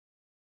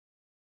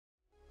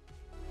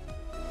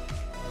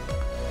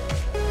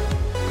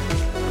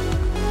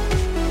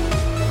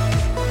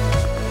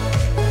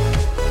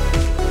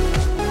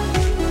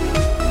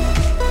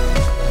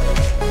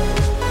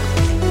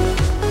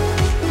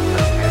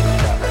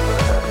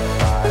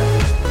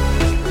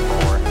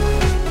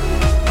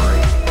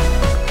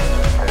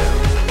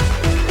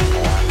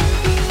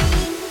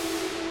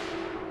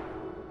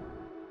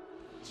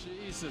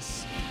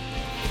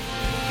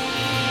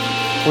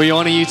We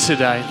honor you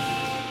today.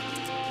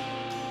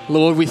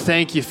 Lord, we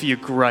thank you for your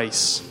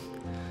grace.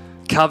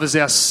 It covers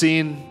our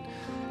sin,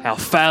 our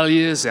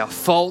failures, our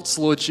faults,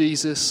 Lord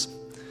Jesus.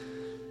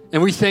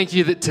 And we thank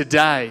you that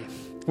today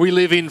we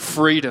live in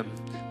freedom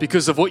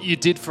because of what you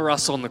did for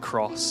us on the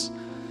cross.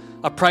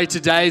 I pray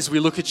today as we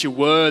look at your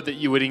word that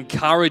you would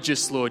encourage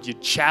us, Lord. You'd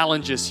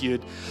challenge us.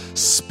 You'd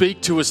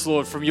speak to us,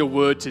 Lord, from your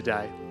word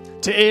today.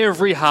 To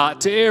every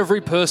heart, to every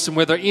person,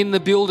 whether in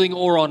the building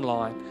or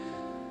online.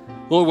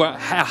 Lord, our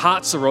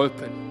hearts are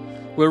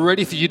open. We're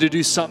ready for you to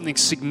do something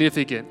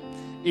significant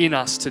in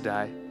us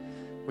today.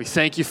 We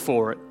thank you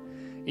for it.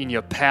 In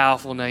your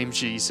powerful name,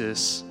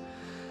 Jesus.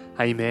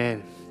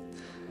 Amen.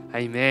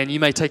 Amen. You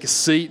may take a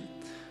seat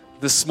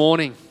this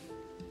morning.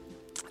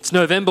 It's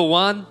November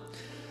 1.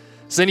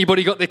 Has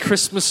anybody got their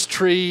Christmas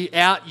tree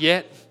out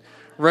yet?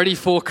 Ready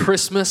for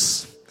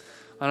Christmas?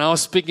 And I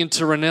was speaking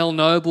to Renelle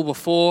Noble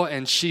before,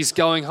 and she's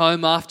going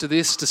home after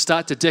this to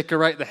start to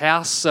decorate the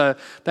house. So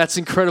that's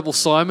incredible,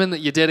 Simon, that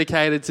you're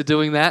dedicated to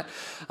doing that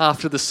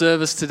after the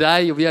service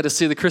today. You'll be able to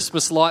see the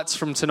Christmas lights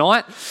from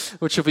tonight,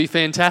 which will be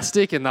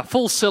fantastic, and the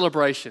full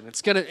celebration.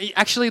 It's going to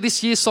actually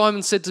this year,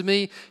 Simon said to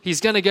me, he's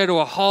going to go to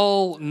a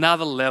whole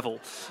nother level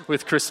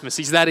with Christmas.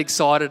 He's that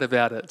excited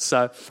about it.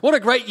 So what a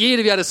great year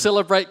to be able to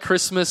celebrate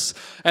Christmas.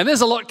 And there's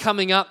a lot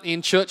coming up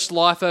in church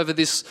life over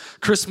this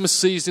Christmas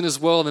season as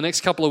well. In the next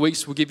couple of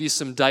weeks, we'll give you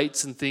some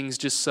dates and things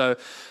just so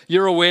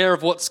you're aware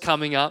of what's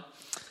coming up.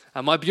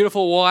 My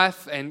beautiful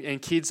wife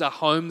and kids are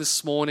home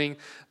this morning.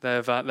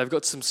 They've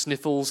got some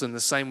sniffles, and the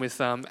same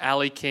with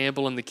Ali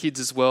Campbell and the kids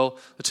as well.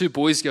 The two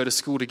boys go to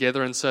school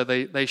together, and so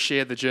they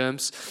share the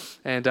germs.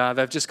 And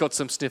they've just got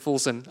some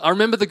sniffles. And I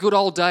remember the good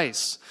old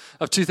days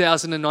of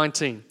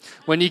 2019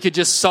 when you could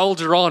just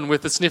soldier on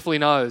with a sniffly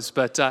nose,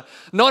 but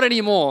not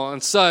anymore.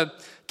 And so,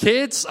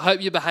 kids, I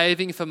hope you're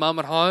behaving for mum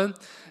at home.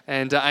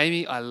 And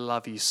Amy, I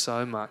love you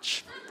so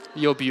much.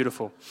 You're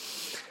beautiful.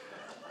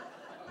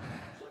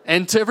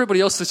 And to everybody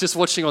else that's just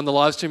watching on the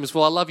live stream as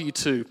well, I love you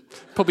too.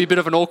 Probably a bit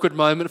of an awkward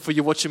moment for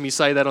you watching me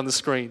say that on the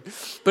screen.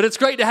 But it's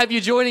great to have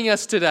you joining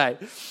us today.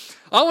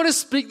 I want to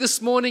speak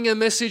this morning a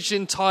message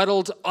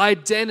entitled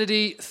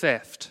Identity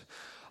Theft.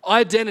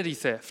 Identity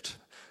theft.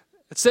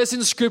 It says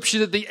in Scripture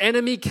that the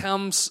enemy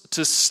comes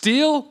to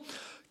steal,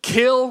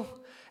 kill,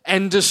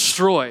 and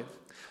destroy.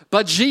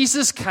 But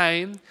Jesus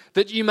came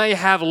that you may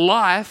have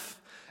life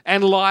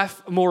and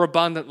life more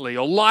abundantly,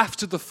 or life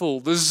to the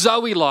full, the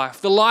Zoe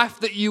life, the life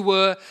that you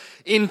were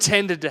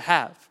intended to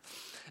have.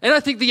 And I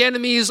think the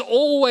enemy is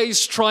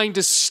always trying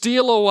to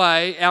steal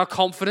away our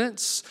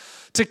confidence,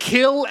 to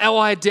kill our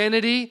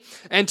identity,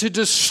 and to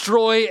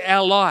destroy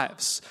our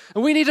lives.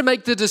 And we need to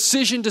make the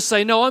decision to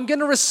say, no, I'm going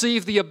to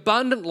receive the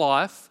abundant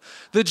life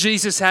that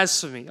Jesus has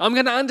for me. I'm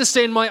going to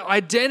understand my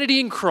identity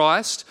in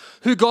Christ,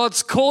 who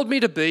God's called me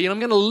to be, and I'm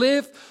going to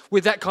live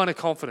with that kind of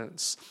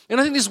confidence. And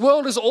I think this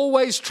world is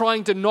always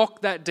trying to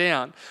knock that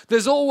down.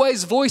 There's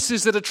always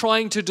voices that are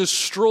trying to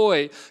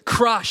destroy,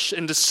 crush,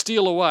 and to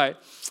steal away.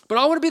 But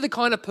I want to be the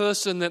kind of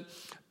person that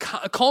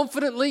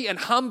confidently and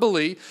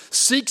humbly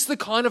seeks the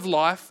kind of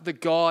life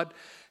that God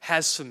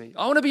has for me.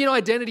 I want to be an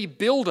identity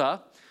builder,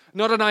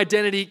 not an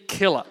identity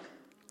killer.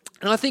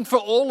 And I think for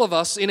all of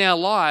us in our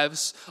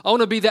lives, I want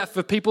to be that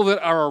for people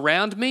that are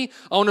around me.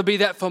 I want to be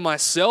that for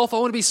myself. I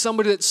want to be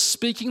somebody that's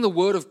speaking the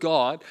word of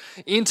God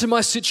into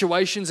my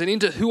situations and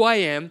into who I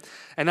am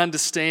and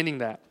understanding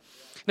that.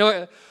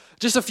 Now,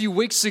 just a few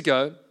weeks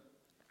ago,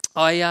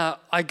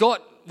 I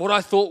got what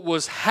I thought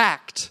was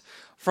hacked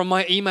from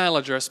my email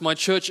address, my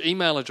church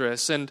email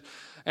address. And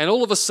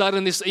all of a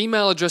sudden, this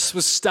email address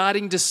was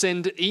starting to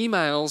send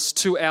emails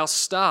to our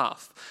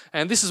staff.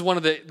 And this is one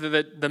of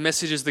the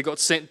messages that got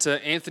sent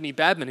to Anthony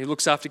Badman, who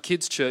looks after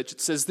Kids Church. It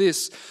says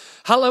this: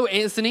 "Hello,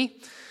 Anthony.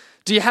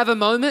 Do you have a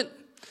moment?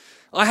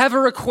 I have a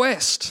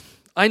request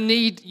I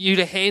need you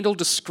to handle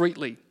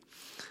discreetly.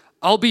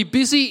 I'll be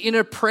busy in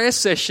a prayer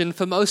session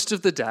for most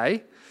of the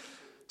day,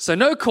 so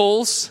no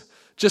calls,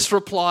 just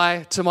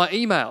reply to my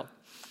email."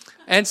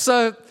 And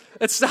so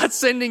it starts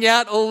sending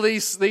out all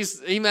these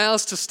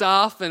emails to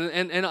staff,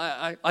 and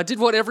I did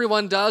what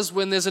everyone does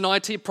when there's an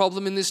IT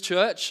problem in this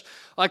church.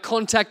 I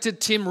contacted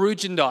Tim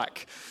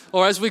Rugendijk,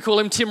 or as we call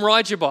him, Tim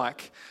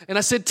Rijebike. And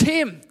I said,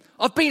 "Tim,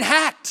 I've been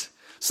hacked.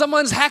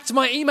 Someone's hacked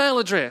my email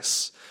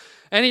address."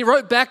 And he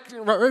wrote back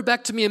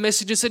to me a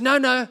message and said,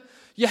 No,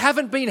 you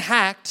haven't been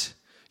hacked.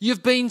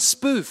 You've been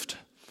spoofed.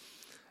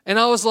 And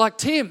I was like,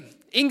 "Tim,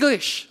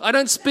 English. I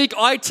don't speak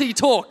IT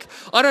talk.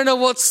 I don't know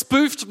what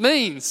spoofed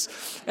means."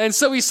 And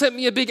so he sent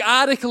me a big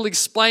article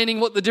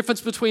explaining what the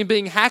difference between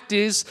being hacked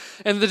is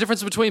and the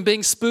difference between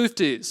being spoofed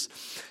is.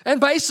 And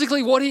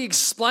basically what he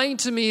explained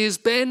to me is,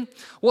 Ben,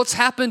 what's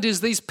happened is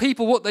these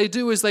people, what they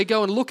do is they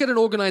go and look at an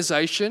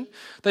organization,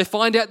 they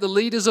find out the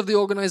leaders of the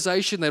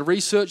organization, they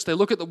research, they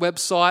look at the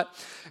website,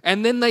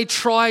 and then they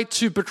try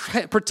to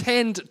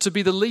pretend to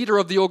be the leader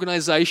of the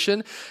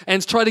organization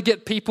and try to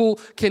get people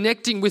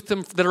connecting with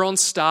them that are on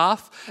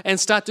staff and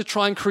start to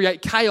try and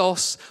create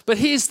chaos. But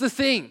here's the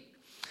thing: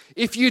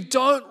 if you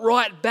don't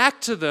write back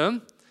to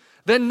them,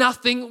 then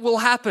nothing will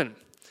happen.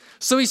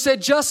 So he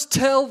said, just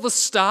tell the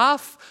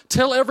staff,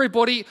 tell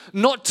everybody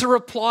not to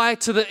reply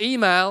to the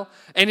email,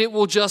 and it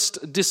will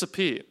just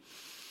disappear.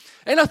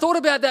 And I thought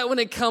about that when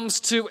it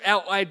comes to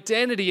our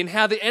identity and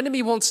how the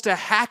enemy wants to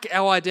hack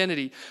our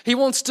identity. He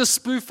wants to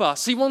spoof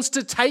us. He wants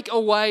to take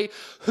away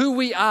who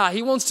we are.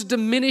 He wants to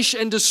diminish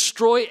and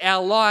destroy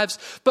our lives.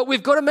 But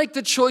we've got to make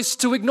the choice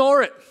to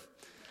ignore it.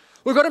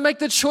 We've got to make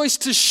the choice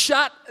to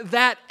shut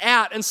that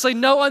out and say,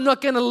 no, I'm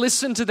not going to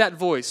listen to that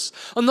voice.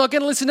 I'm not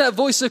going to listen to that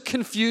voice of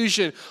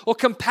confusion or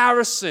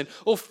comparison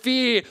or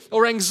fear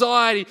or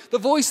anxiety, the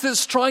voice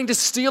that's trying to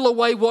steal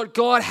away what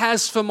God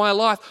has for my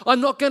life.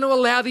 I'm not going to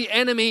allow the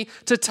enemy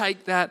to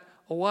take that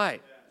away.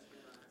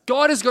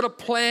 God has got a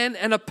plan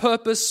and a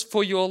purpose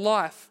for your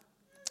life.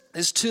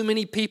 There's too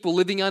many people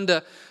living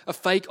under a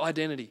fake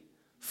identity,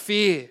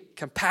 fear,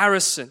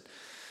 comparison,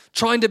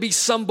 trying to be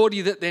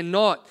somebody that they're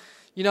not.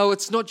 You know,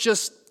 it's not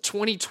just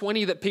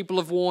 2020 that people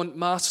have worn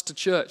masks to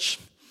church.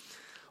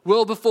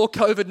 Well before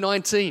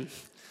COVID-19,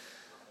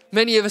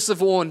 many of us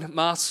have worn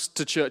masks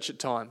to church at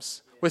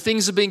times, where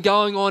things have been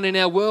going on in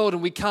our world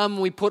and we come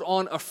and we put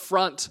on a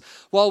front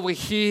while we're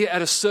here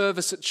at a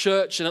service at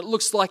church and it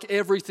looks like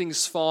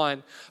everything's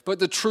fine. But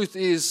the truth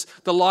is,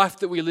 the life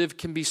that we live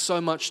can be so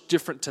much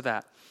different to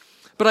that.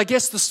 But I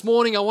guess this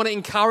morning I want to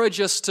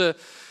encourage us to,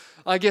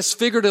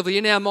 figuratively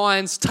in our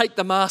minds, take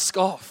the mask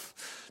off.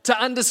 To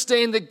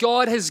understand that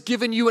God has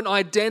given you an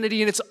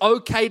identity and it's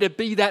okay to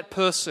be that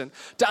person.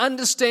 To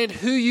understand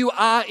who you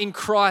are in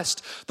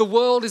Christ. The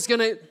world is going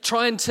to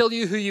try and tell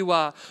you who you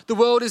are. The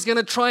world is going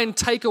to try and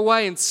take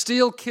away and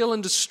steal, kill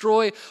and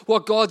destroy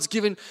what God's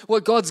given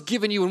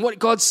you and what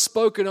God's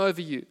spoken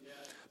over you.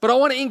 But I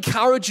want to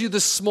encourage you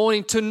this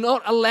morning to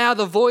not allow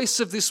the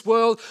voice of this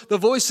world, the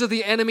voice of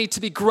the enemy,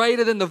 to be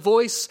greater than the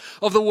voice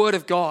of the Word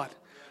of God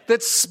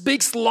that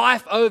speaks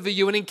life over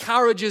you and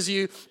encourages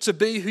you to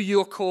be who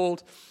you're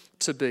called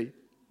to be.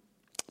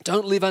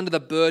 Don't live under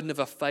the burden of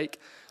a fake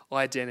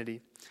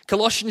identity.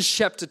 Colossians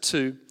chapter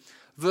 2,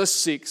 verse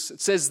 6,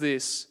 it says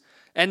this,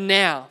 and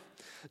now,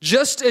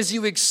 just as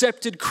you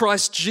accepted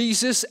Christ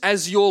Jesus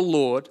as your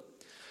Lord,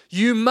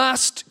 you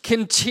must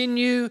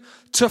continue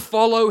to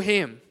follow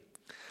him.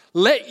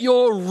 Let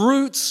your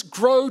roots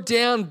grow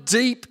down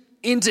deep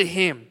into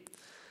him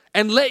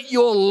and let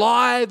your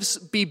lives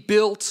be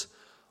built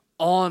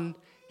on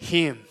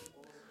him.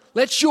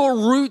 Let your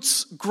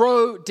roots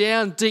grow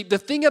down deep. The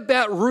thing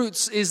about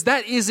roots is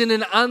that is in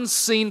an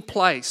unseen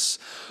place.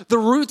 The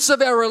roots of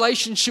our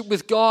relationship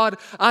with God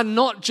are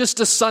not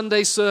just a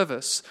Sunday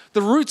service.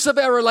 The roots of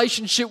our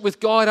relationship with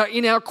God are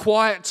in our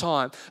quiet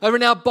time, are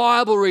in our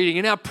Bible reading,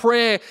 in our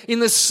prayer, in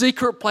the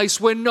secret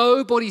place where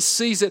nobody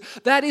sees it.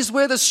 That is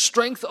where the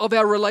strength of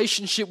our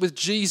relationship with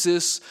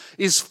Jesus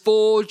is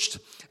forged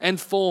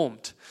and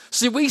formed.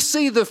 See, we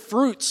see the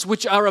fruits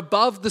which are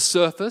above the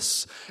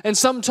surface, and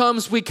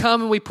sometimes we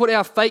come and we put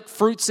our fake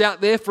fruits out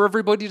there for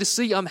everybody to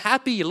see. I'm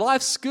happy,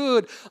 life's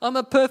good, I'm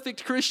a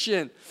perfect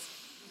Christian.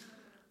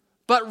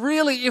 But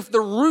really, if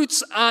the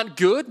roots aren't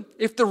good,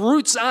 if the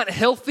roots aren't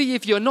healthy,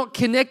 if you're not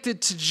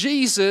connected to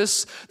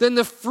Jesus, then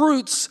the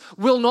fruits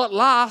will not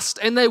last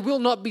and they will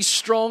not be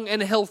strong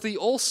and healthy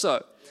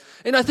also.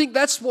 And I think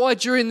that's why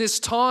during this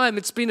time,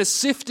 it's been a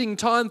sifting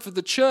time for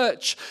the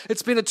church.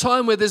 It's been a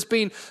time where there's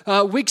been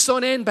weeks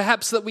on end,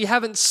 perhaps, that we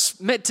haven't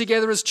met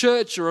together as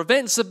church, or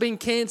events have been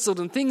cancelled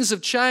and things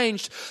have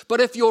changed.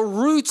 But if your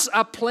roots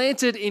are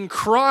planted in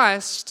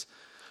Christ,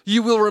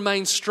 you will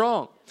remain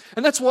strong.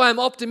 And that's why I'm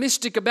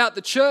optimistic about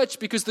the church,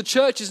 because the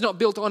church is not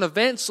built on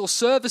events or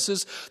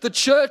services. The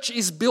church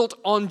is built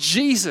on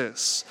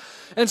Jesus.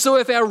 And so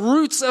if our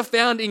roots are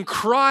found in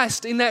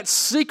Christ, in that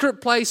secret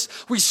place,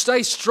 we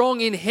stay strong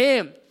in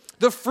him,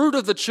 the fruit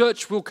of the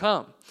church will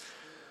come.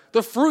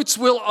 The fruits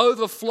will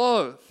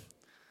overflow.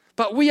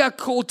 But we are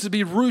called to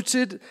be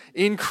rooted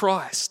in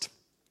Christ.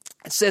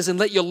 It says, and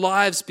let your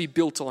lives be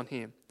built on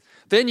him.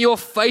 Then your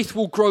faith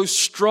will grow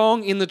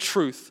strong in the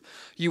truth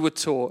you were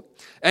taught,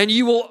 and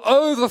you will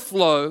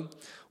overflow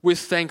with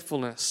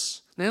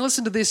thankfulness. Now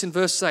listen to this in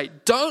verse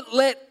 8. Don't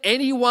let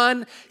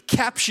anyone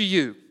capture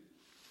you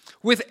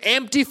with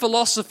empty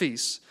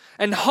philosophies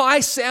and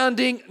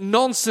high-sounding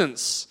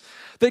nonsense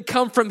that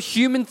come from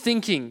human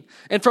thinking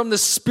and from the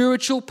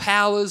spiritual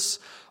powers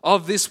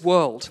of this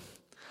world,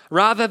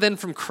 rather than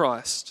from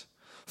Christ.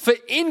 For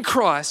in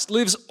Christ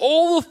lives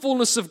all the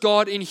fullness of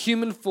God in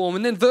human form.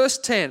 And then verse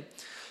 10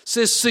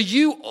 says, so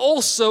you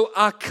also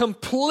are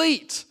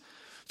complete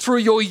through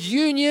your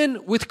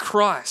union with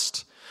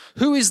Christ,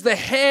 who is the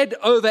head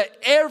over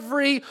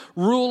every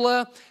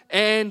ruler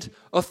and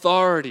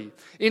authority.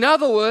 In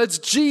other words,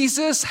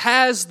 Jesus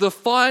has the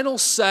final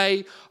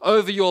say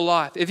over your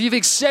life. If you've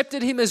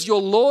accepted him as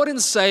your Lord and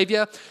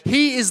Savior,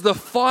 he is the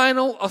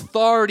final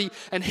authority,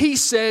 and he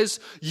says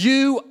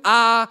you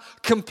are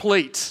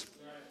complete.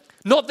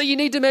 Not that you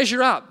need to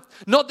measure up.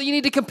 Not that you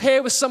need to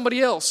compare with somebody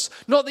else.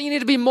 Not that you need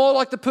to be more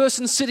like the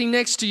person sitting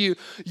next to you.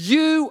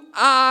 You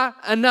are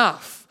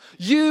enough.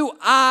 You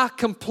are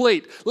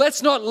complete.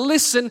 Let's not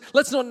listen.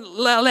 Let's not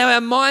allow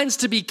our minds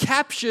to be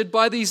captured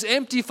by these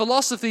empty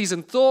philosophies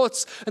and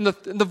thoughts and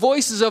the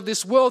voices of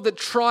this world that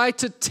try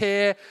to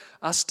tear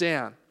us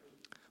down.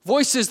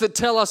 Voices that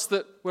tell us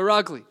that we're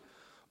ugly.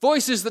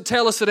 Voices that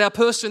tell us that our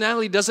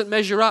personality doesn't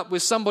measure up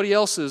with somebody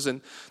else's and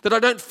that I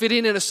don't fit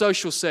in a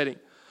social setting.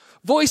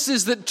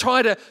 Voices that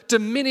try to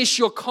diminish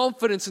your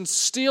confidence and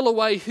steal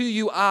away who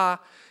you are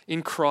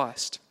in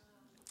Christ.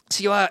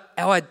 See, our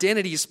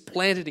identity is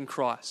planted in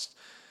Christ.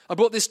 I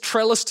brought this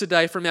trellis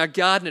today from our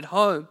garden at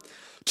home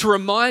to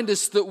remind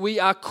us that we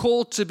are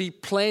called to be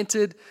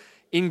planted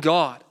in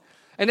God.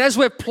 And as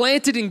we're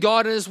planted in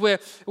God and as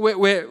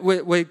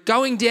we're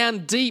going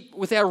down deep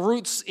with our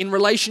roots in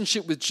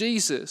relationship with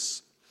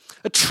Jesus,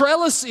 a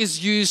trellis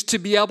is used to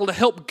be able to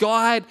help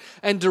guide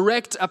and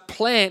direct a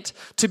plant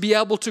to be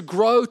able to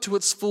grow to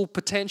its full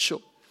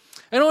potential.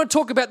 And I want to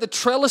talk about the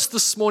trellis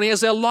this morning.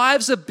 As our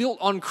lives are built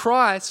on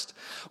Christ,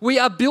 we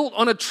are built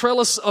on a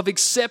trellis of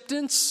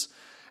acceptance,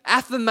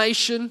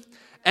 affirmation,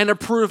 and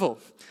approval.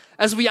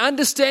 As we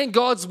understand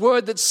God's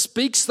word that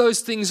speaks those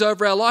things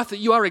over our life, that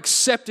you are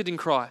accepted in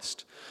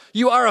Christ,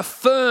 you are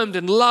affirmed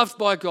and loved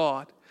by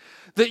God,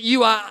 that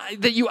you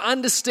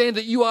understand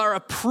that you are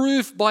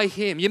approved by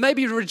Him. You may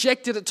be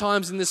rejected at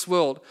times in this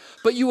world,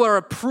 but you are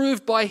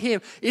approved by Him.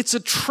 It's a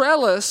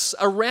trellis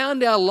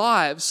around our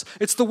lives.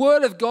 It's the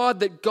Word of God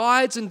that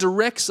guides and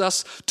directs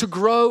us to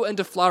grow and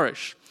to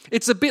flourish.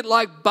 It's a bit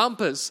like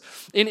bumpers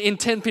in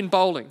 10-pin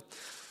bowling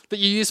that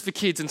you use for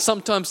kids, and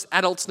sometimes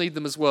adults need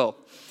them as well.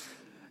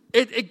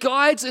 It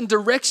guides and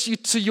directs you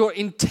to your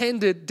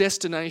intended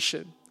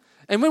destination.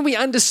 And when we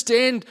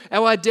understand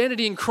our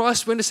identity in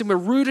Christ, we understand we're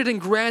rooted and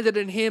grounded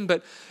in Him,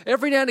 but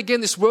every now and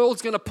again this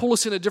world's going to pull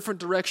us in a different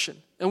direction.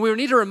 And we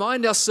need to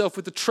remind ourselves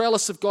with the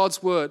trellis of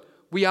God's word,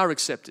 we are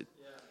accepted.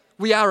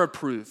 We are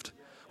approved.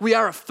 We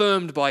are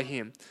affirmed by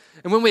Him.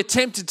 And when we're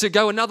tempted to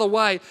go another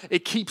way,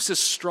 it keeps us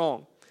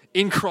strong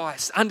in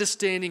Christ,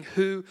 understanding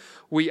who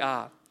we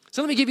are.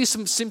 So let me give you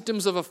some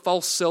symptoms of a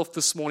false self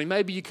this morning.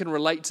 Maybe you can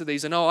relate to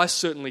these. I know I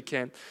certainly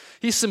can.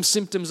 Here's some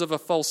symptoms of a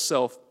false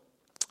self.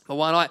 The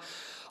one,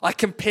 I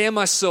compare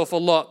myself a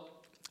lot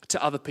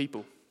to other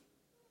people.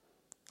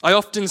 I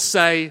often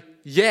say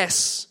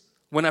yes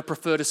when I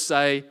prefer to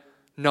say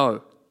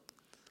no.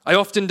 I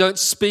often don't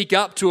speak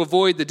up to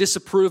avoid the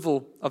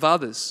disapproval of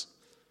others.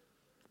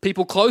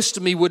 People close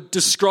to me would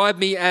describe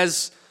me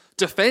as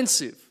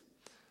defensive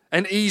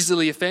and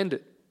easily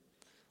offended.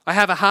 I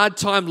have a hard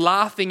time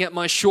laughing at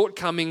my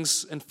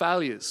shortcomings and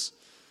failures.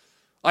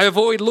 I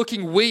avoid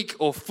looking weak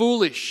or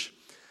foolish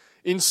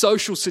in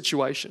social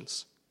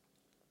situations.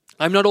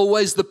 I'm not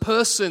always the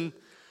person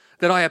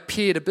that I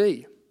appear to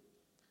be.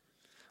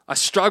 I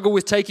struggle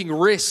with taking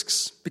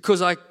risks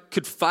because I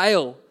could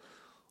fail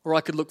or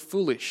I could look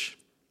foolish.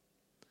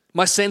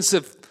 My sense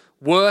of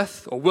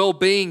worth or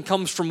well-being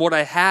comes from what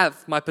I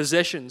have, my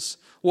possessions,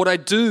 what I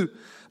do,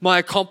 my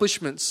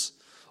accomplishments,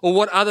 or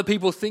what other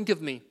people think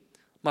of me,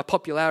 my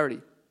popularity.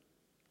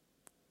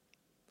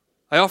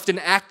 I often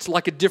act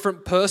like a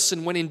different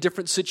person when in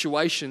different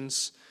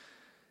situations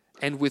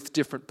and with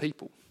different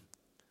people.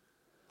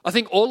 I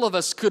think all of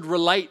us could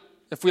relate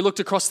if we looked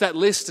across that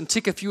list and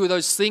tick a few of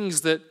those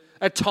things that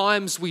at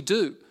times we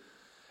do.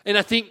 And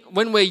I think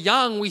when we're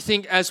young, we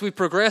think as we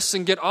progress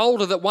and get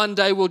older that one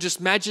day we'll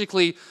just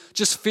magically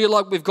just feel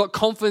like we've got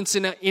confidence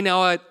in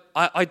our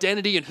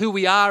identity and who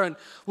we are, and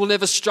we'll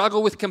never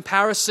struggle with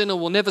comparison, or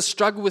we'll never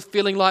struggle with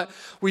feeling like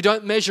we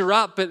don't measure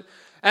up. But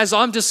as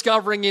I'm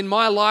discovering in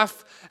my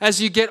life,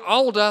 as you get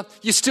older,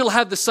 you still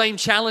have the same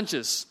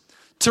challenges.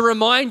 To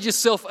remind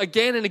yourself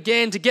again and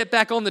again to get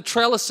back on the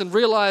trellis and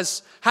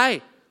realize,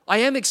 hey, I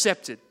am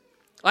accepted.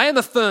 I am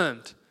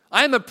affirmed.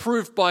 I am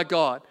approved by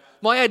God.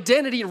 My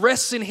identity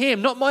rests in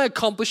Him, not my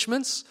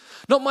accomplishments,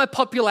 not my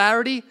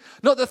popularity,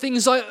 not the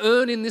things I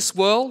earn in this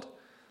world.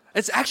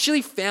 It's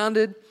actually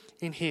founded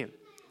in Him.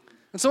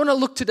 And so I want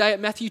to look today at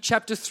Matthew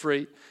chapter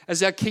 3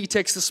 as our key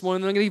text this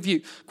morning. I'm going to give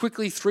you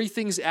quickly 3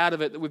 things out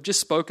of it that we've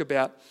just spoke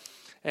about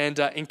and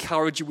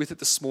encourage you with it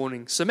this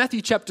morning. So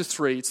Matthew chapter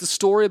 3, it's the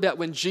story about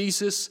when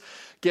Jesus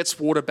gets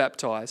water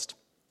baptized.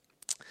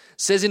 It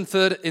says in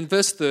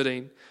verse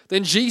 13,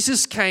 then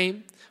Jesus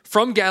came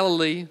from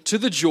Galilee to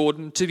the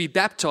Jordan to be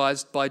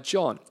baptized by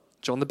John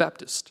the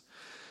Baptist.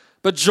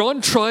 But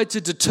John tried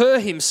to deter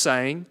him,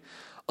 saying,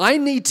 I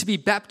need to be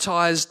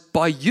baptized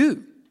by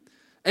you,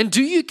 and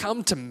do you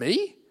come to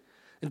me?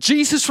 And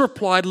Jesus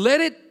replied,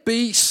 let it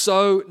be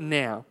so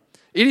now.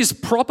 It is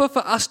proper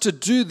for us to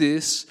do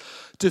this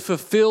to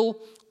fulfill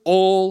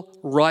all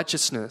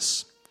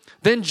righteousness.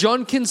 Then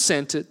John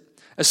consented.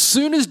 As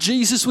soon as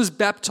Jesus was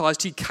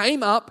baptized, he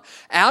came up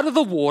out of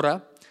the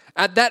water.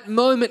 At that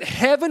moment,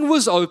 heaven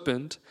was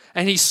opened,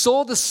 and he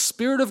saw the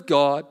Spirit of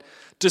God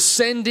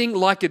descending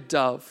like a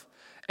dove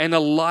and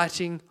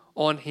alighting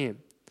on him.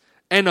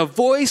 And a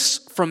voice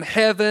from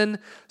heaven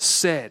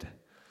said,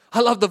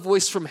 I love the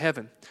voice from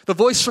heaven. The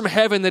voice from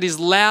heaven that is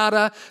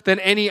louder than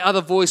any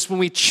other voice when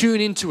we tune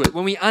into it,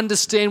 when we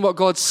understand what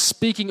God's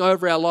speaking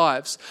over our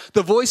lives.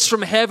 The voice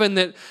from heaven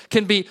that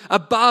can be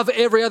above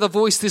every other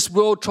voice this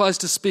world tries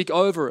to speak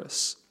over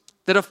us,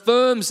 that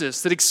affirms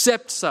us, that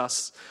accepts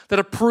us, that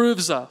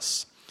approves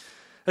us.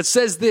 It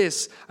says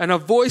this, and a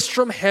voice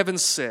from heaven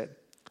said,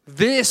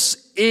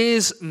 "This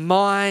is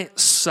my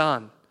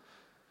Son,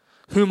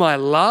 whom I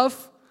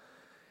love,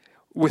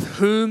 with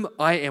whom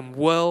I am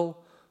well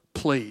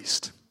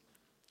pleased."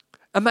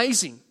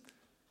 Amazing.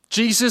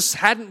 Jesus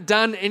hadn't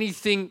done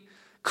anything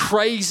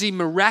crazy,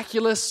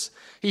 miraculous.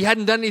 He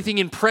hadn't done anything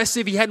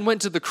impressive. He hadn't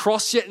went to the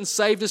cross yet and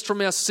saved us from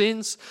our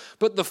sins.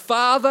 But the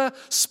Father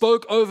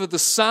spoke over the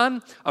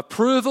Son,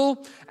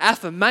 approval,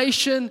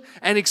 affirmation,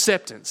 and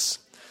acceptance.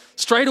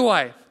 Straight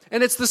away.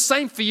 And it's the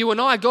same for you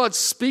and I. God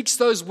speaks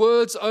those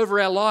words over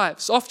our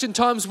lives.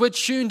 Oftentimes we're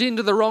tuned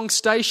into the wrong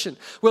station.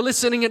 We're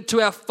listening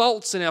to our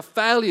faults and our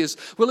failures.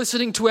 We're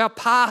listening to our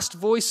past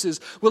voices.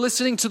 We're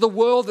listening to the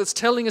world that's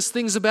telling us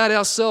things about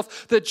ourselves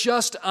that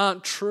just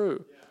aren't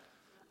true.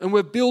 And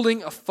we're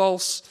building a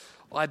false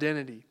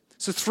identity.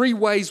 So 3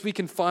 ways we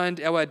can find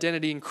our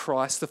identity in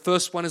Christ. The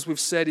first one, as we've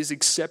said, is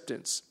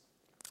acceptance.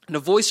 And a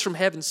voice from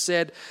heaven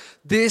said,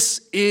 "This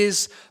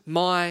is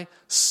my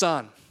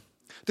Son."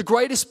 The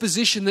greatest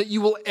position that you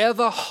will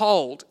ever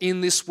hold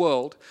in this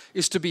world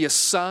is to be a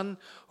son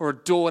or a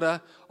daughter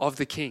of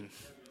the King.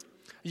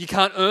 You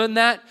can't earn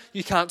that.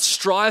 You can't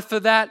strive for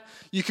that.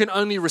 You can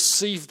only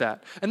receive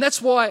that. And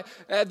that's why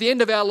at the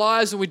end of our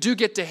lives, when we do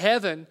get to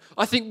heaven,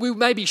 I think we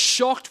may be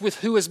shocked with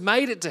who has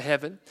made it to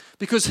heaven,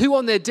 because who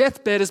on their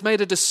deathbed has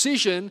made a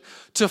decision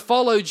to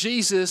follow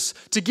Jesus,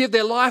 to give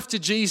their life to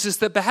Jesus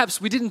that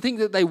perhaps we didn't think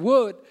that they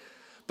would.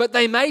 But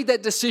they made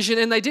that decision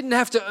and they didn't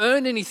have to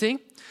earn anything.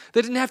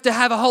 They didn't have to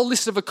have a whole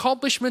list of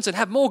accomplishments and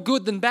have more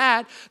good than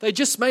bad. They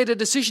just made a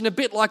decision, a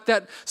bit like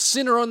that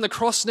sinner on the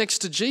cross next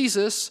to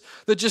Jesus,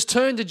 that just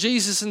turned to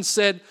Jesus and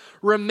said,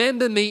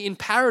 "Remember me in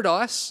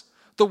paradise,"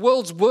 the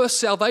world's worst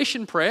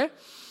salvation prayer.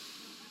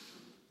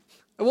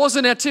 It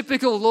wasn't our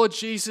typical, "Lord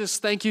Jesus,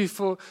 thank you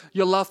for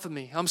your love for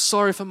me. I'm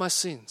sorry for my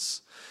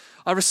sins.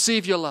 I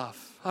receive your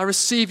love. I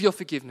receive your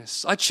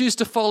forgiveness. I choose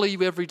to follow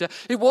you every day."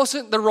 It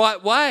wasn't the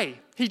right way.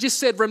 He just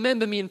said,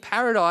 "Remember me in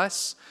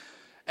paradise."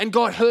 And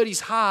God heard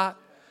his heart,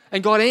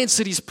 and God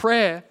answered his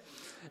prayer.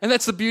 And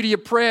that's the beauty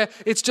of prayer.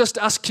 It's just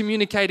us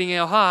communicating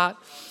our heart.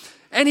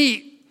 And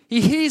he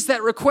hears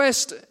that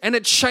request, and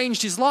it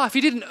changed his life.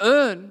 He didn't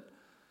earn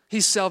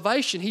his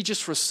salvation. He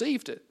just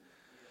received it.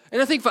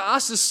 And I think for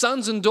us as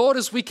sons and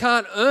daughters, we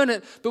can't earn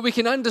it, but we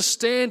can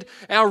understand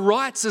our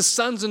rights as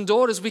sons and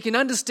daughters. We can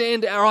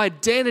understand our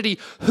identity,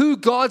 who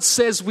God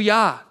says we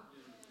are.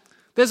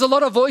 There's a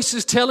lot of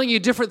voices telling you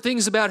different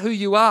things about who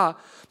you are.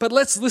 But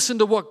let's listen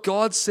to what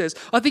God says.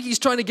 I think he's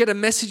trying to get a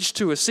message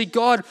to us. See,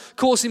 God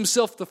calls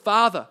himself the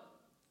Father.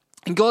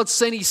 And God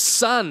sent his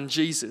Son,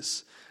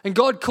 Jesus. And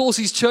God calls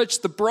his church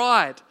the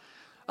bride.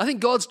 I think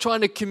God's trying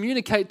to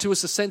communicate to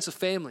us a sense of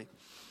family.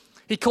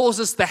 He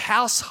calls us the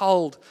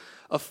household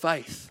of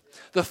faith,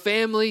 the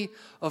family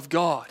of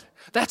God.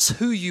 That's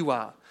who you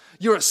are.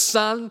 You're a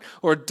son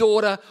or a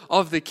daughter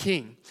of the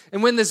King.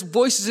 And when there's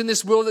voices in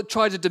this world that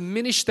try to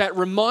diminish that,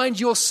 remind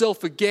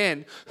yourself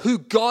again who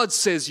God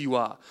says you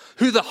are,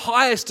 who the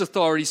highest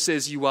authority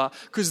says you are,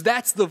 because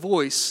that's the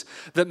voice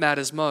that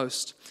matters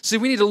most. See,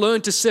 we need to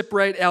learn to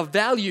separate our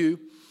value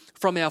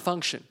from our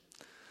function.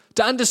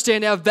 To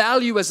understand our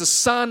value as a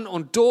son or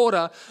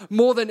daughter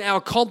more than our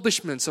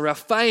accomplishments or our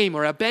fame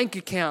or our bank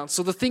accounts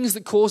or the things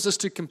that cause us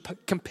to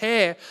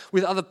compare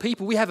with other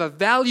people. We have a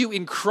value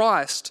in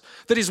Christ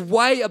that is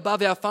way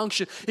above our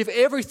function. If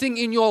everything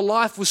in your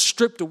life was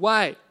stripped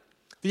away,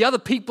 the other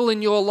people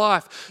in your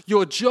life,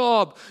 your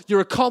job, your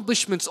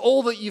accomplishments,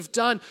 all that you've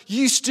done,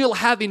 you still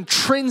have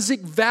intrinsic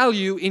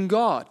value in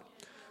God.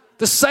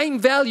 The same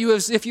value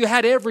as if you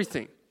had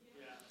everything.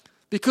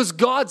 Because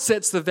God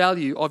sets the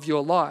value of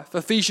your life.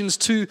 Ephesians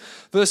 2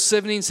 verse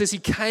 17 says, "He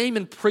came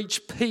and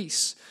preached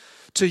peace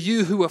to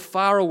you who are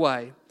far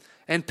away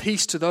and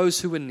peace to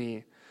those who are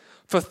near.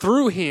 For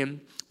through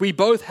him we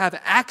both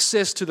have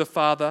access to the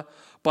Father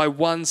by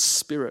one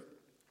Spirit.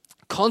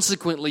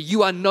 Consequently,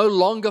 you are no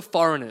longer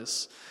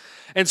foreigners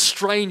and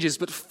strangers,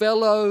 but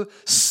fellow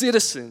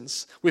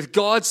citizens with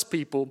God's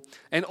people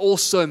and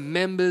also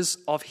members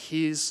of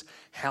his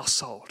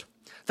household."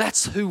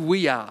 That's who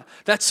we are.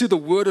 That's who the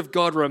Word of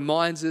God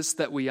reminds us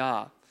that we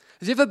are.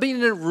 Have you ever been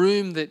in a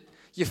room that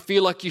you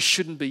feel like you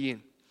shouldn't be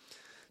in?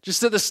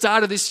 Just at the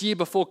start of this year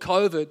before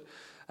COVID,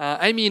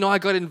 Amy and I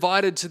got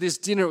invited to this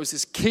dinner. It was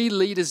this key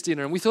leaders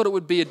dinner, and we thought it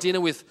would be a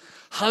dinner with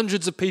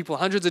hundreds of people,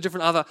 hundreds of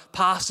different other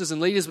pastors and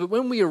leaders. But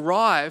when we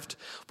arrived,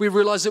 we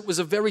realized it was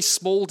a very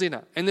small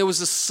dinner, and there was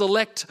a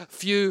select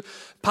few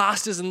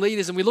pastors and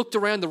leaders, and we looked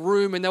around the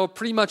room, and they were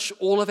pretty much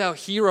all of our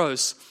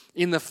heroes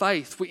in the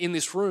faith were in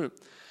this room.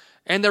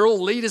 And they're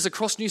all leaders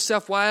across New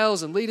South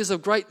Wales and leaders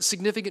of great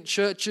significant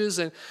churches.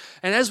 And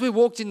as we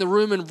walked in the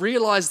room and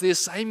realized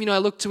this, Amy and I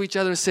looked to each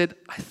other and said,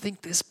 I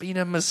think there's been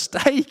a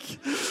mistake.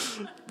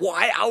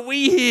 Why are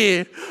we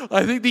here?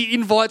 I think the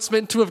invite's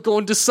meant to have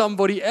gone to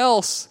somebody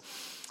else.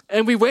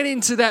 And we went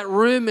into that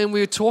room and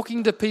we were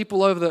talking to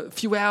people over the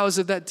few hours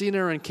of that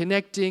dinner and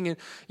connecting. And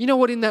you know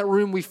what? In that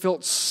room, we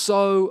felt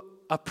so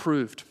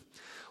approved.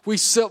 We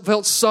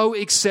felt so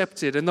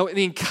accepted, and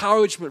the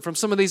encouragement from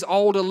some of these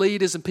older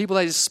leaders and people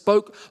that just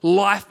spoke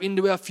life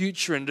into our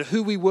future and to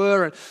who we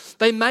were, and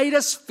they made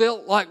us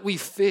feel like we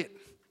fit.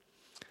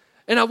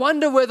 And I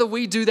wonder whether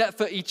we do that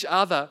for each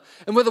other,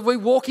 and whether we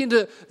walk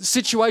into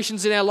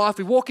situations in our life,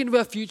 we walk into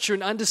our future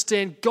and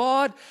understand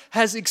God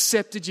has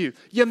accepted you.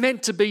 You're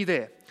meant to be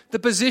there. The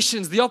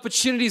positions, the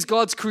opportunities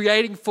God's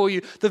creating for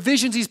you, the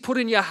visions He's put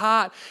in your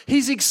heart,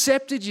 He's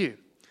accepted you.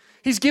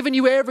 He's given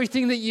you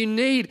everything that you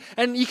need,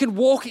 and you can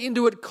walk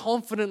into it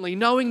confidently,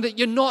 knowing that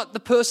you're not the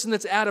person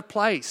that's out of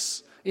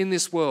place in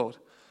this world.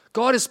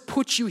 God has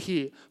put you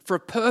here for a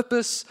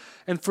purpose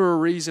and for a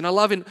reason. I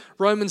love in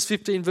Romans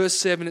 15 verse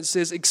 7, it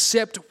says,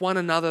 accept one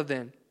another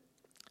then,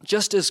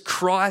 just as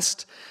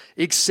Christ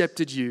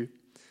accepted you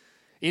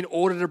in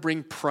order to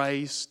bring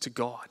praise to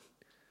God.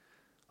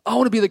 I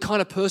want to be the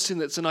kind of person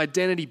that's an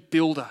identity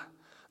builder,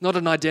 not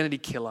an identity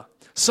killer.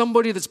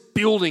 Somebody that's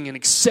building and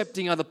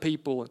accepting other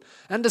people and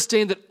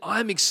understand that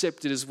I'm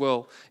accepted as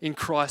well in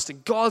Christ,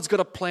 and God's got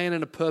a plan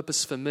and a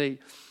purpose for me,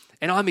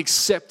 and I'm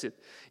accepted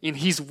in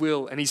His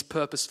will and His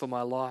purpose for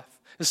my life.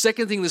 The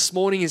second thing this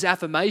morning is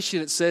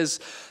affirmation. It says,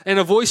 and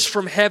a voice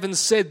from heaven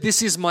said,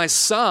 this is my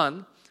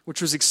son,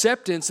 which was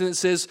acceptance, and it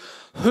says,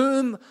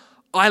 whom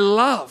I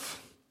love.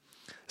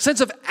 A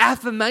sense of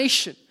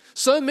affirmation.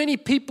 So many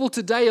people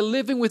today are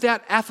living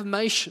without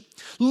affirmation,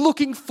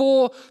 looking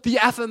for the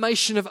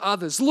affirmation of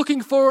others,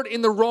 looking for it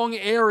in the wrong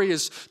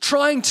areas,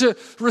 trying to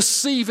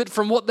receive it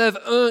from what they've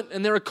earned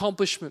and their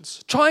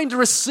accomplishments, trying to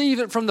receive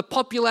it from the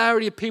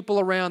popularity of people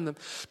around them,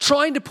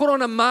 trying to put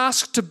on a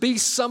mask to be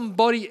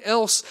somebody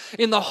else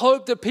in the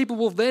hope that people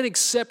will then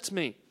accept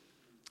me.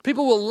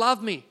 People will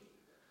love me.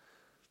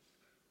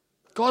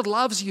 God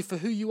loves you for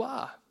who you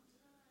are.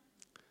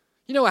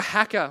 You know, a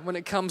hacker, when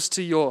it comes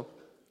to your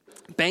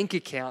bank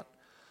account,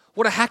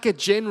 what a hacker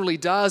generally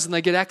does, and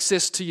they get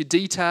access to your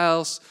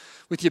details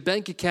with your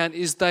bank account,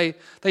 is they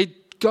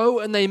go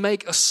and they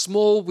make a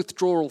small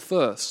withdrawal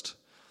first.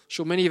 I'm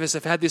sure many of us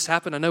have had this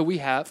happen. I know we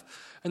have.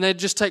 And they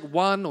just take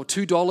 $1 or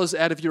 $2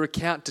 out of your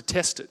account to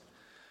test it.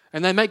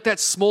 And they make that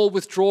small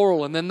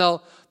withdrawal, and then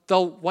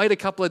they'll wait a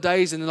couple of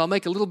days, and then they'll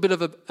make a little bit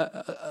of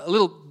a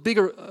little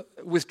bigger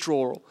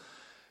withdrawal.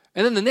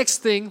 And then the next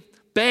thing,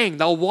 bang,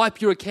 they'll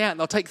wipe your account.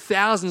 They'll take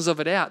thousands of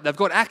it out. They've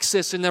got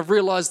access and they've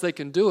realized they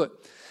can do it.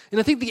 And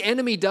I think the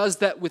enemy does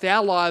that with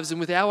our lives and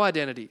with our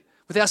identity,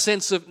 with our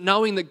sense of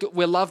knowing that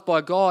we're loved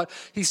by God.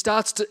 He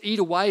starts to eat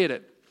away at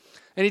it.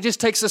 And he just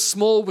takes a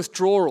small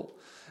withdrawal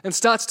and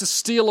starts to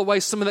steal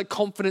away some of that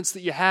confidence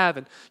that you have.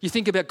 And you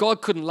think about,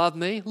 God couldn't love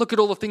me. Look at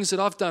all the things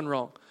that I've done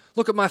wrong.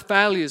 Look at my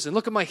failures and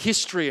look at my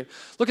history and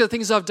look at the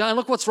things I've done.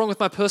 Look what's wrong with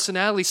my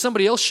personality.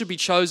 Somebody else should be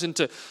chosen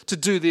to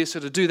do this or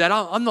to do that.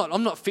 I'm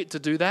not fit to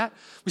do that.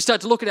 We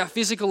start to look at our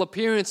physical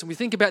appearance and we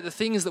think about the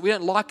things that we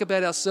don't like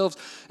about ourselves,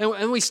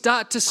 and we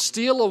start to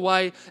steal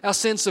away our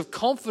sense of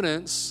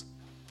confidence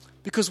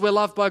because we're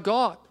loved by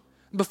God.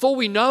 And before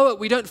we know it,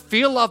 we don't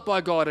feel loved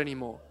by God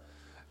anymore.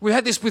 We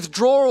had this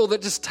withdrawal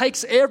that just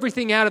takes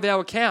everything out of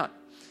our account.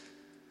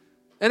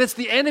 And it's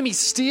the enemy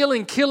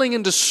stealing, killing,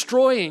 and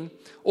destroying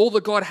all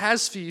that God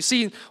has for you.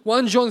 See, in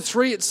 1 John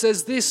 3, it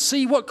says this,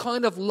 see what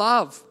kind of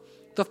love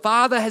the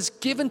Father has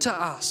given to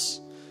us,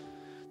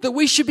 that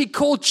we should be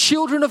called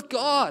children of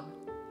God.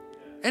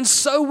 And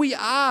so we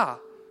are.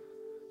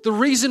 The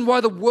reason why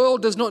the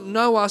world does not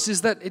know us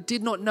is that it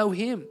did not know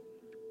Him.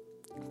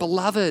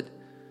 Beloved,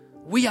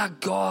 we are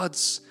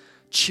God's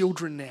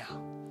children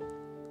now.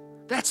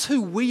 That's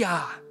who we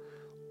are.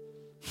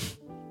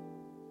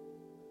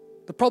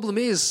 The problem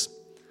is,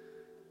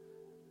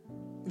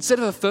 instead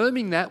of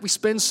affirming that, we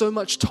spend so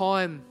much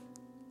time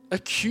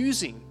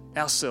accusing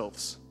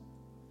ourselves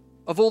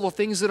of all the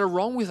things that are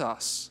wrong with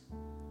us.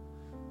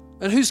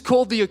 And who's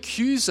called the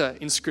accuser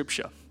in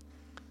Scripture?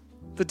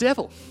 The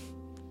devil.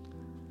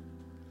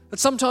 That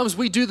sometimes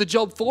we do the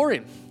job for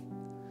him.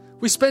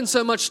 We spend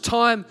so much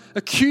time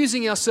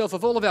accusing ourselves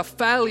of all of our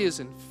failures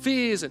and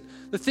fears and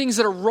the things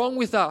that are wrong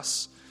with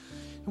us.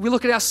 We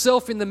look at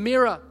ourselves in the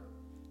mirror.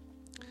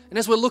 And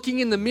as we're looking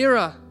in the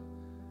mirror,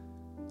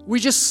 we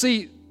just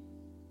see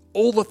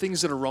all the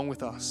things that are wrong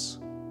with us.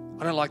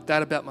 I don't like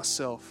that about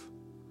myself.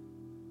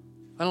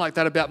 I don't like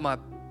that about my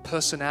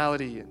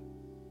personality. And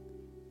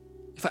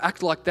if I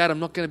act like that, I'm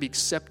not going to be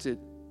accepted.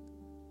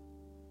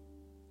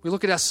 We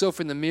look at ourselves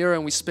in the mirror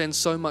and we spend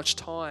so much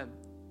time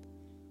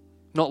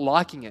not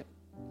liking it.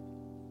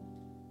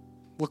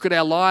 Look at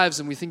our lives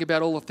and we think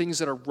about all the things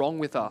that are wrong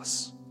with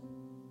us.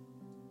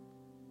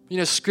 You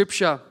know,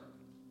 Scripture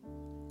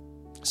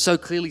so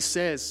clearly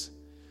says,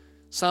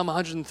 Psalm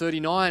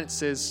 139, it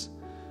says,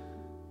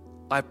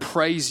 I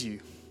praise you.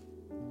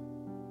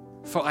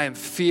 for I am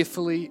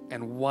fearfully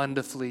and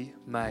wonderfully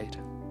made.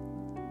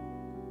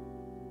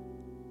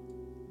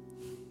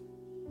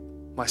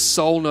 My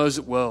soul knows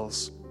it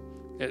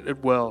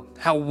well.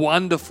 How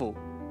wonderful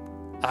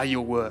are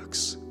your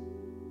works.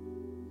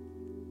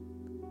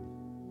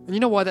 And you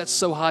know why that's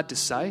so hard to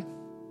say?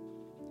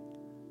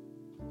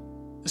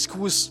 It's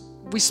because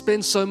we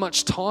spend so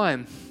much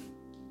time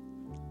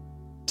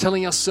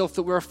telling ourselves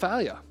that we're a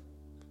failure.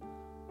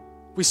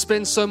 We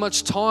spend so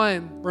much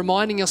time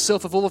reminding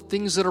ourselves of all the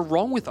things that are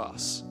wrong with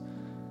us.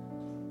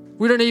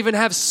 We don't even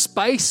have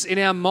space in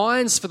our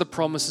minds for the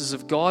promises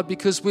of God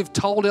because we've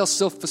told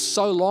ourselves for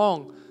so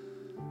long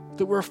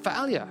that we're a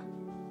failure,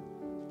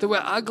 that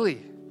we're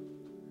ugly,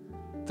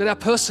 that our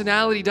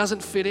personality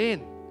doesn't fit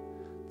in,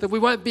 that we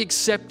won't be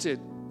accepted,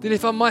 that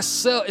if I'm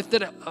myself,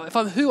 if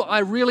I'm who I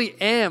really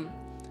am,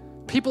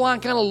 people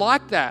aren't going to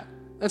like that.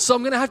 And so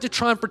I'm going to have to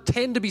try and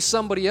pretend to be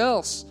somebody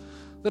else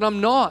that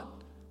I'm not,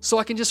 so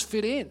I can just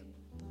fit in.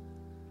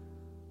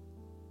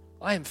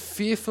 I am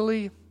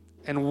fearfully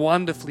and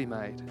wonderfully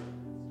made.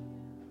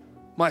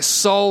 My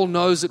soul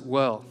knows it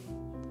well.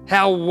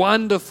 How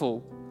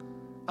wonderful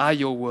are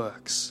your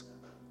works.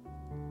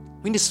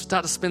 We need to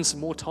start to spend some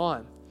more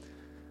time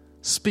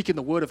speaking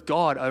the word of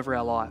God over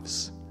our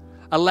lives,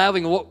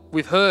 allowing what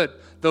we've heard,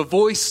 the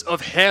voice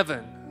of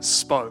heaven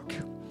spoke.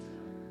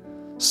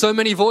 So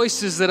many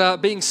voices that are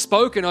being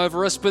spoken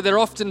over us, but they're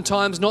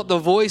oftentimes not the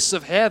voice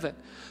of heaven,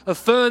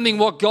 affirming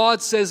what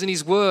God says in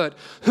His Word,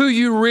 who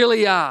you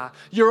really are,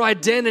 your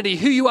identity,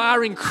 who you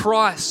are in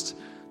Christ.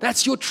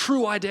 That's your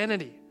true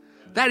identity.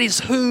 That is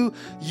who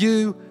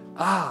you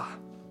are.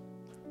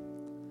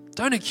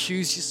 Don't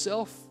accuse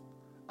yourself.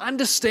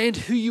 Understand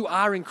who you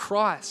are in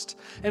Christ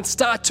and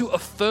start to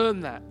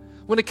affirm that.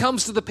 When it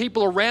comes to the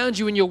people around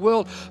you in your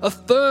world,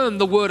 affirm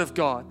the Word of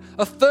God.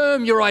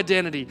 Affirm your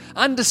identity.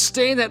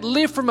 Understand that.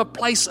 Live from a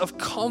place of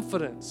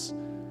confidence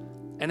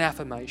and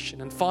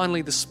affirmation. And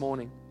finally this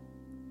morning,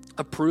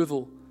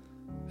 approval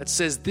that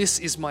says, this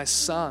is my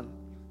Son,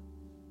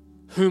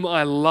 whom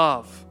I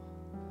love.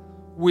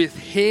 With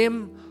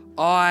Him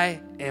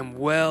I am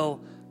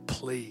well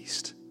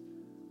pleased.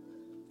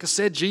 Like I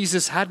said,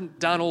 Jesus hadn't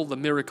done all the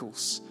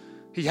miracles.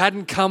 He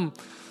hadn't come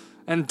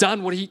and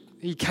done what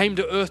he came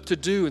to earth to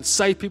do and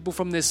save people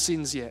from their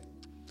sins yet.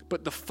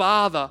 But the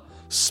Father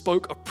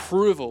spoke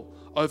approval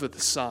over the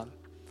Son.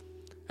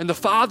 And the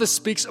Father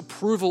speaks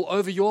approval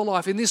over your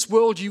life. In this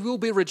world, you will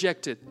be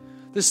rejected.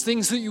 There's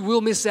things that you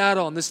will miss out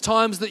on. There's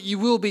times that you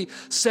will be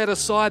set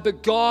aside,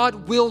 but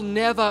God will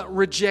never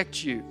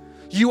reject you.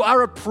 You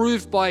are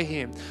approved by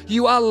Him.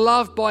 You are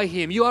loved by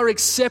Him. You are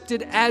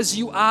accepted as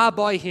you are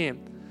by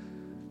Him.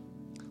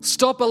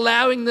 Stop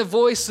allowing the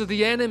voice of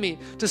the enemy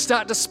to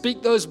start to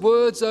speak those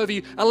words over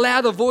you.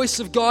 Allow the voice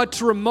of God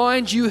to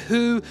remind you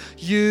who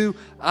you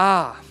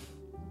are.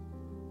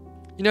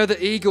 You know,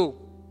 the eagle,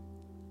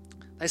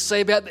 they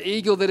say about the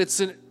eagle that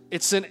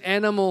it's an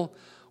animal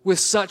with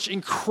such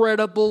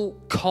incredible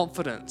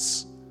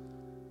confidence.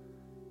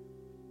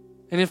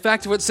 And in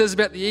fact, what it says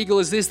about the eagle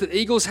is this, that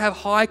eagles have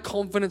high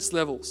confidence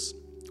levels.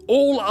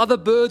 All other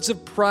birds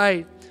of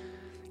prey,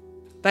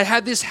 they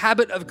have this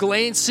habit of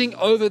glancing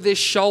over their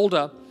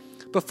shoulder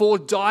before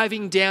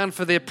diving down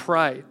for their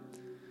prey.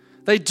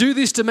 They do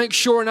this to make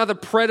sure another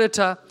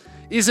predator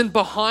isn't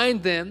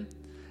behind them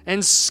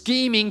and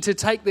scheming to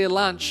take their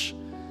lunch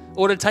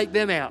or to take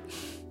them out.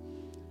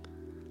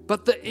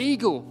 But the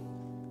eagle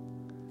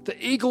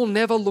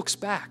never looks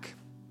back.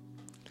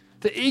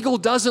 The eagle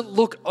doesn't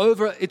look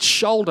over its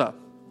shoulder.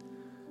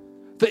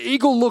 The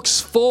eagle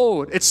looks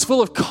forward. It's full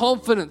of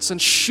confidence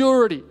and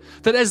surety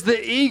that as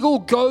the eagle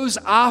goes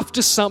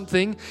after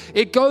something,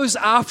 it goes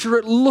after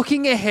it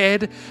looking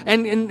ahead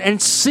and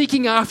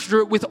seeking after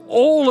it with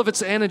all of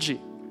its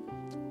energy.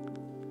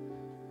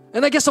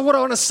 And I guess what I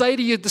want to say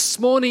to you this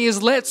morning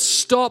is let's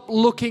stop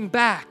looking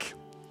back.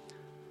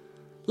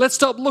 Let's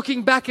stop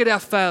looking back at our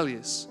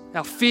failures,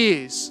 our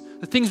fears,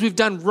 the things we've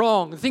done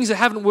wrong, the things that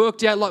haven't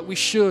worked out like we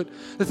should,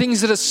 the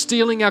things that are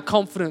stealing our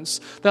confidence,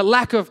 that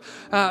lack of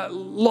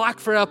like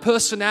for our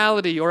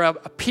personality or our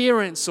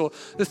appearance, or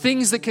the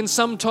things that can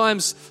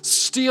sometimes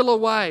steal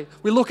away.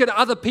 We look at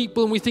other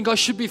people and we think, I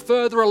should be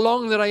further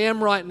along than I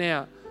am right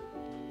now.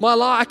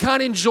 I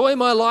can't enjoy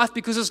my life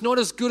because it's not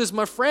as good as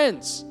my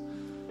friends.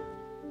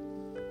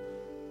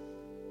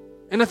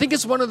 And I think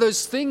it's one of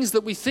those things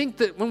that we think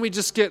that when we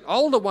just get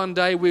older one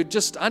day, we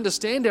just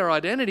understand our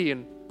identity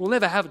and we'll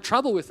never have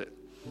trouble with it.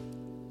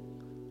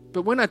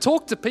 But when I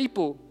talk to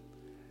people,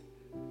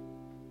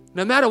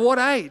 no matter what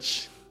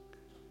age,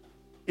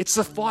 it's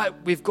the fight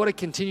we've got to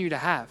continue to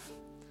have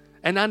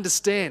and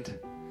understand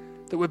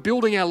that we're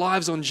building our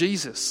lives on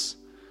Jesus.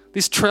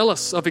 This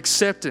trellis of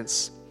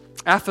acceptance,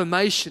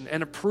 affirmation,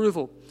 and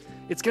approval,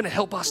 it's going to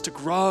help us to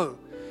grow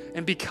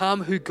and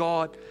become who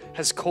God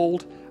has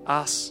called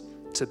us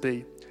to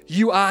be.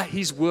 You are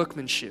His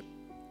workmanship,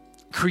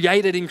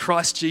 created in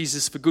Christ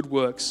Jesus for good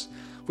works,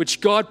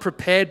 which God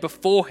prepared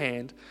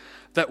beforehand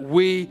that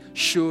we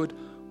should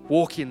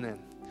walk in them.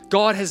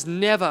 God has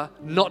never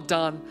not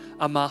done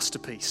a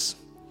masterpiece.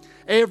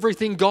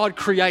 Everything God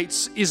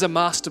creates is a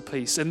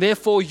masterpiece, and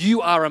therefore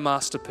you are a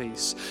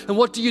masterpiece. And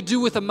what do you do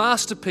with a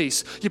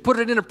masterpiece? You put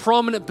it in a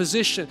prominent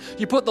position.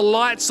 You put the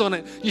lights on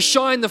it. You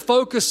shine the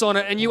focus on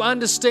it, and you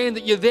understand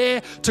that you're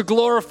there to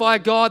glorify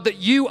God, that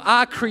you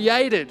are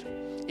created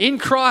in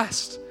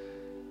Christ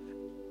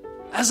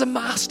as a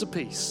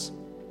masterpiece.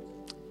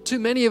 Too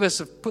many of us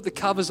have put the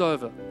covers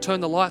over,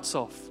 turned the lights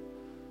off,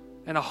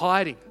 and are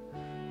hiding.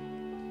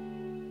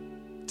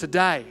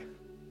 Today,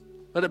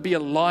 let it be a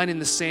line in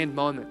the sand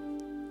moment.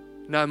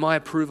 No, my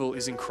approval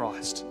is in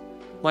Christ.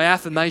 My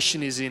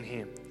affirmation is in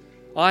Him.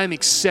 I am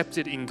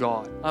accepted in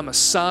God. I'm a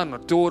son or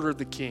daughter of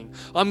the King.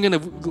 I'm going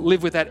to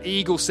live with that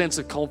eagle sense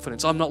of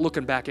confidence. I'm not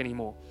looking back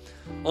anymore.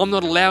 I'm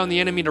not allowing the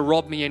enemy to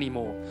rob me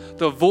anymore.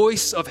 The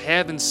voice of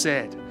heaven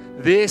said,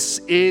 "This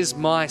is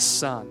my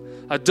son,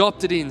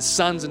 adopted in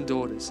sons and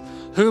daughters,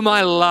 whom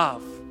I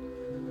love,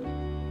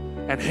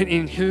 and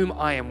in whom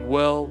I am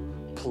well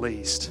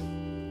pleased."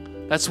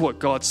 That's what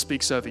God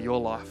speaks over your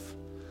life.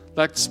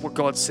 That's what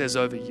God says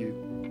over you.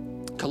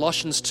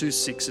 Colossians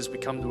 2:6 as we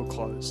come to a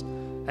close.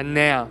 And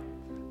now,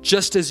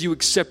 just as you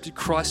accepted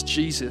Christ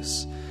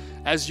Jesus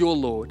as your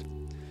Lord,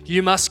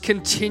 you must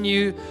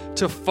continue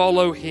to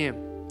follow Him.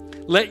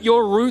 Let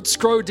your roots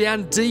grow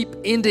down deep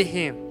into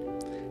Him,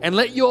 and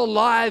let your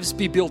lives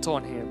be built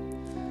on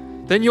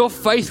Him. Then your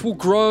faith will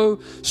grow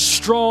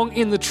strong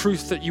in the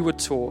truth that you were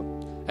taught,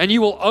 and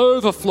you will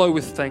overflow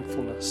with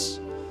thankfulness.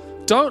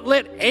 Don't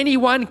let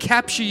anyone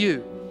capture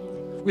you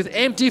with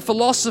empty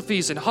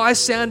philosophies and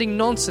high-sounding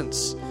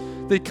nonsense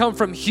that come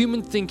from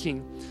human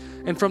thinking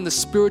and from the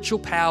spiritual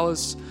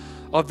powers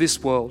of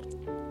this world,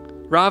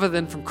 rather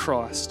than from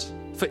Christ.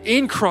 For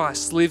in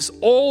Christ lives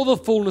all the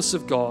fullness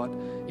of God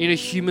in a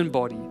human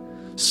body.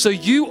 So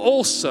you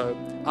also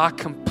are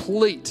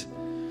complete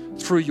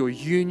through your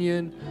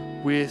union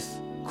with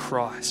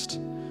Christ,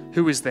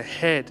 who is the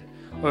head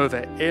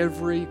over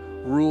every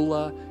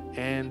ruler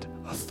and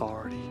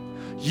authority.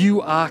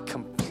 You are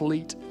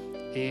complete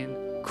in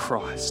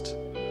Christ.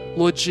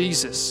 Lord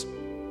Jesus,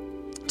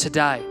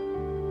 today,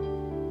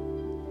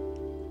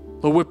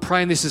 Lord, we're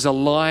praying this is a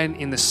line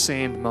in the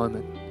sand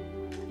moment.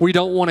 We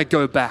don't want to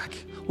go back.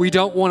 We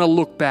don't want to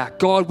look back.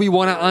 God, we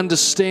want to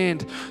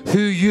understand who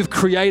you've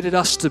created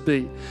us to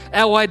be.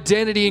 Our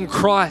identity in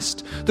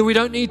Christ, that we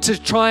don't need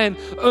to try and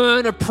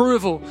earn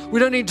approval. We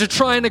don't need to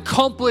try and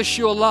accomplish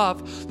your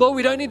love. Lord,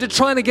 we don't need to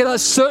try and get a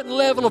certain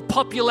level of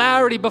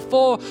popularity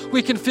before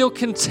we can feel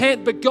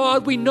content. But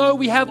God, we know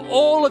we have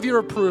all of your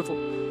approval,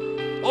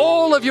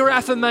 all of your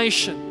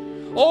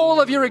affirmation, all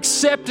of your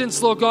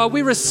acceptance, Lord God.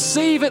 We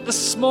receive it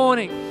this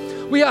morning.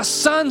 We are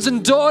sons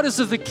and daughters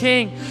of the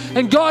King.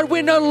 And God,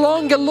 we're no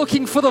longer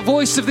looking for the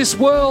voice of this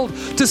world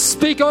to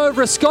speak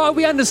over us. God,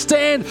 we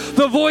understand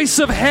the voice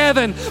of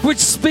heaven, which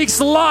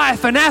speaks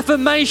life and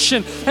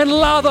affirmation and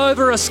love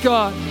over us,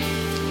 God.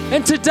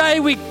 And today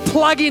we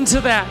plug into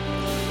that.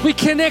 We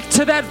connect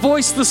to that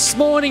voice this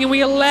morning and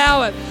we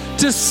allow it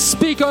to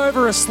speak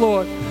over us,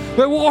 Lord.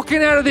 We're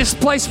walking out of this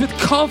place with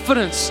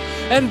confidence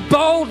and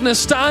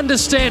boldness to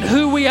understand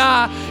who we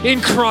are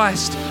in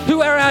Christ,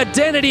 who our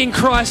identity in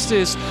Christ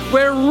is.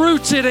 We're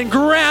rooted and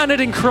grounded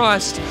in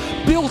Christ,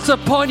 built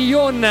upon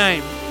your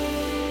name.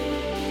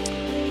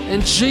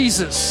 And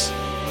Jesus,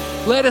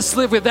 let us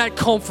live with that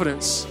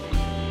confidence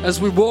as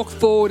we walk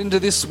forward into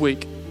this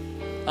week,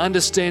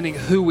 understanding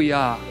who we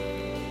are.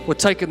 We're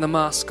taking the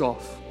mask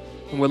off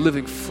and we're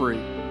living free.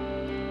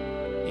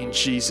 In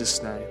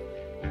Jesus' name.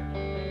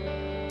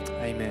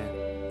 Amen.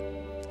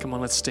 Come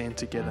on, let's stand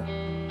together.